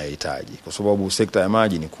ambayo wanayahitaji, kwa sababu sekta ya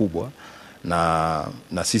maji ni kubwa na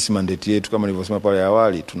sisi mandate yetu kama nilivyosema pale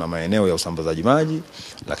awali, tuna maeneo ya usambazaji maji,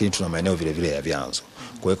 lakini tuna maeneo vile vile ya vyanzo.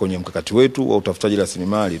 Kwa hiyo kwenye mkakati wetu wa utafutaji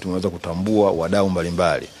rasilimali tumeweza kutambua wadau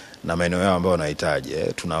mbalimbali na maeneo yao ambayo wanahitaji.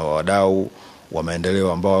 Tuna wadau wa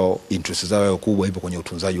maendeleo ambao interest zao kubwa ipo kwenye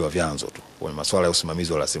utunzaji wa vyanzo tu, kwenye masuala ya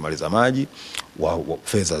usimamizi wa rasilimali za maji,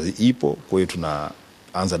 fedha ipo. Kwa hiyo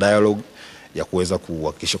tunaanza dialogue ya kuweza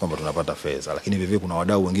kuhakikisha kwamba tunapata fedha, lakini vivyo kuna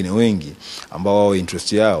wadau wengine wengi ambao wao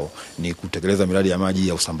interest yao ni kutekeleza miradi ya maji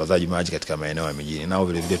ya usambazaji maji katika maeneo ya mijini, nao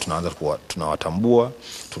vile vile tunawatambua,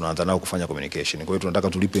 tunaanza nao kufanya communication. Kwa hiyo tunataka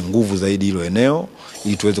tulipe nguvu zaidi hilo eneo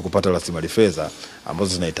ili tuweze kupata rasilimali fedha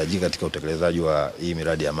ambazo zinahitajika katika utekelezaji wa hii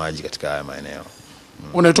miradi ya maji katika haya maeneo.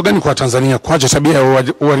 Unaito gani kwa Tanzania kuacha tabia ya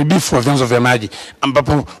uharibifu wa vyanzo vya maji,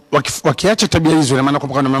 ambapo wakiacha tabia hizo ina maana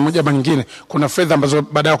kwamba kwa namna moja ama nyingine kuna fedha ambazo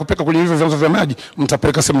baada ya kupeka kwenye hivyo vyanzo vya maji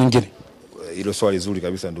mtapeleka sehemu nyingine? Hilo swali zuri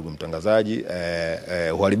kabisa ndugu mtangazaji.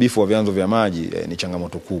 Uharibifu wa vyanzo vya maji ni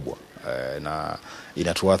changamoto kubwa na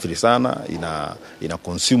inatuathiri sana, ina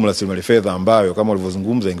consume rasilimali fedha ambayo kama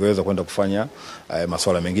ulivyozungumza ingeweza kwenda kufanya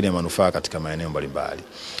masuala mengine ya manufaa katika maeneo mbalimbali.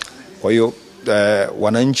 Kwa hiyo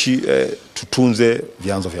wananchi tutunze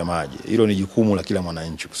vyanzo vya maji. Hilo ni jukumu la kila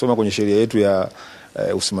mwananchi. Kusoma kwenye sheria yetu ya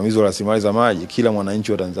usimamizi wa rasilimali za maji, kila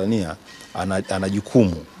mwananchi wa Tanzania ana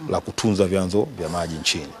jukumu la kutunza vyanzo vya maji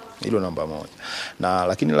nchini. Hilo namba moja.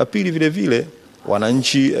 Lakini la pili vile vile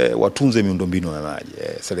wananchi watunze miundombinu ya maji.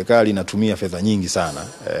 Serikali inatumia fedha nyingi sana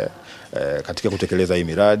katika kutekeleza hii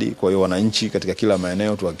miradi. Kwa hiyo wananchi katika kila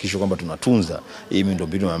maeneo tuhakikishe kwamba tunatunza hii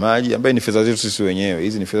miundombinu ya maji ambayo ni fedha zetu sisi wenyewe.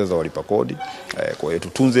 Hizi ni fedha za walipa kodi. Kwa hiyo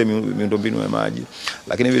tutunze miundombinu ya maji.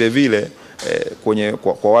 Lakini vile vile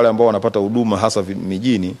kwa wale ambao wanapata huduma hasa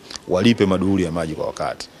mijini, walipe maduhuli ya maji kwa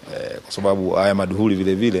wakati. Kwa sababu haya maduhuli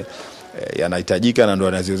vile vile yanahitajika na ndio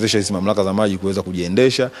yanaziwezesha hizi mamlaka za maji kuweza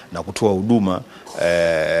kujiendesha na kutoa huduma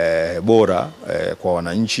bora kwa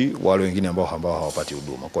wananchi wale wengine ambao hawapati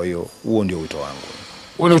huduma. Kwa hiyo huo ndio wito wangu.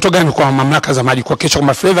 Una wito gani kwa mamlaka za maji kuhakikisha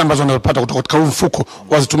kwamba fedha ambazo wanapata kutoka katika mfuko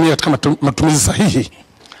wazitumie katika matumizi sahihi?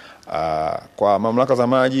 Kwa mamlaka za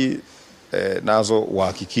maji nazo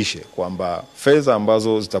wahakikishe kwamba fedha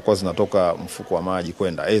ambazo zitakuwa zinatoka mfuko wa maji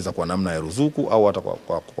kwenda aidha kwa namna ya ruzuku au hata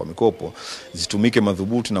kwa mikopo zitumike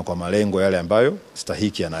madhubuti na kwa malengo yale ambayo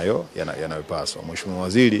stahiki yanayopaswa. Mheshimiwa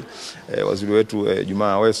Waziri wetu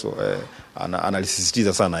Jumaa Aweso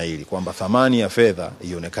analisisitiza sana hili kwamba thamani ya fedha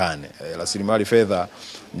ionekane. Rasilimali fedha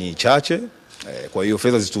ni chache, kwa hiyo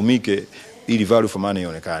fedha zitumike ili value for money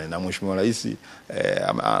ionekane, na Mheshimiwa Rais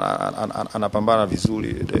anapambana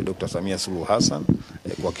vizuri Dr. Samia Suluhu Hassan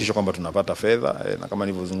kuhakikisha kwamba tunapata fedha, na kama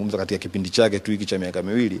nilivyozungumza katika kipindi chake tu hiki cha miaka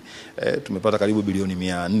miwili tumepata karibu bilioni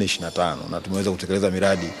 425 na tumeweza kutekeleza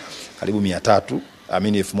miradi karibu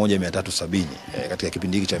 1370 katika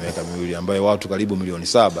kipindi hiki cha miaka miwili ambayo watu karibu milioni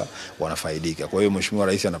 7 wanafaidika. Kwa hiyo Mheshimiwa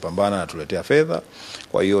Rais anapambana na tuletea fedha.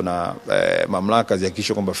 Kwa hiyo na mamlaka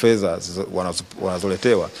zihakikishe kwamba fedha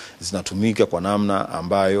wanazoletewa zinatumika kwa namna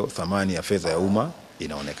ambayo thamani ya fedha ya umma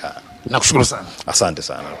inaonekana. Nakushukuru sana. Asante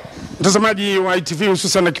sana. Mtazamaji wa ITV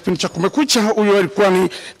hususan na kipindi cha Kumekucha, huyo alikuwa ni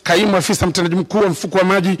kaimu afisa mtendaji mkuu wa mfuko wa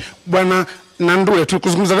maji Bwana Nandule.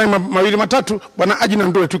 Tulikuzungumza naye mawili matatu, Bwana Haji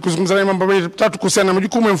Nandule, tulikuzungumza naye mambo mawili matatu kuhusiana na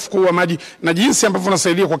majukumu ya mfuko wa maji na jinsi ambavyo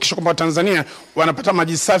unasaidia kuhakikisha kwamba Tanzania wanapata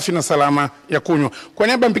maji safi na salama ya kunywa. Kwa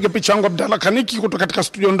niaba ya mpiga picha wangu Abdalla Kaniki kutoka katika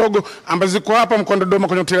studio ndogo ambazo ziko hapa mkoani Dodoma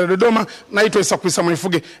kwenye hoteli ya Dodoma, naitwa Isa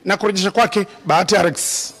Mwifuge na kurejesha kwake Bahati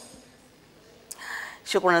Alex.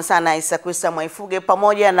 Shukrani sana Isa Mwifuge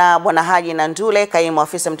pamoja na Bwana Haji Nandule, kaimu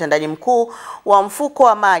afisa mtendaji mkuu wa mfuko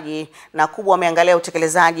wa maji, na kubwa wameangalia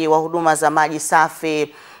utekelezaji wa huduma za maji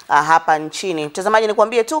safi hapa nchini. Mtazamaji,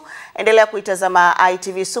 nikwambie tu endelea kuitazama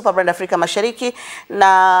ITV Super Brand Afrika Mashariki,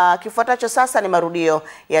 na kifuatacho sasa ni marudio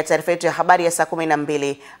ya taarifa yetu ya habari ya saa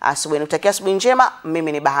 12 asubuhi. Nikutakia asubuhi njema.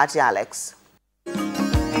 Mimi ni Bahati Alex.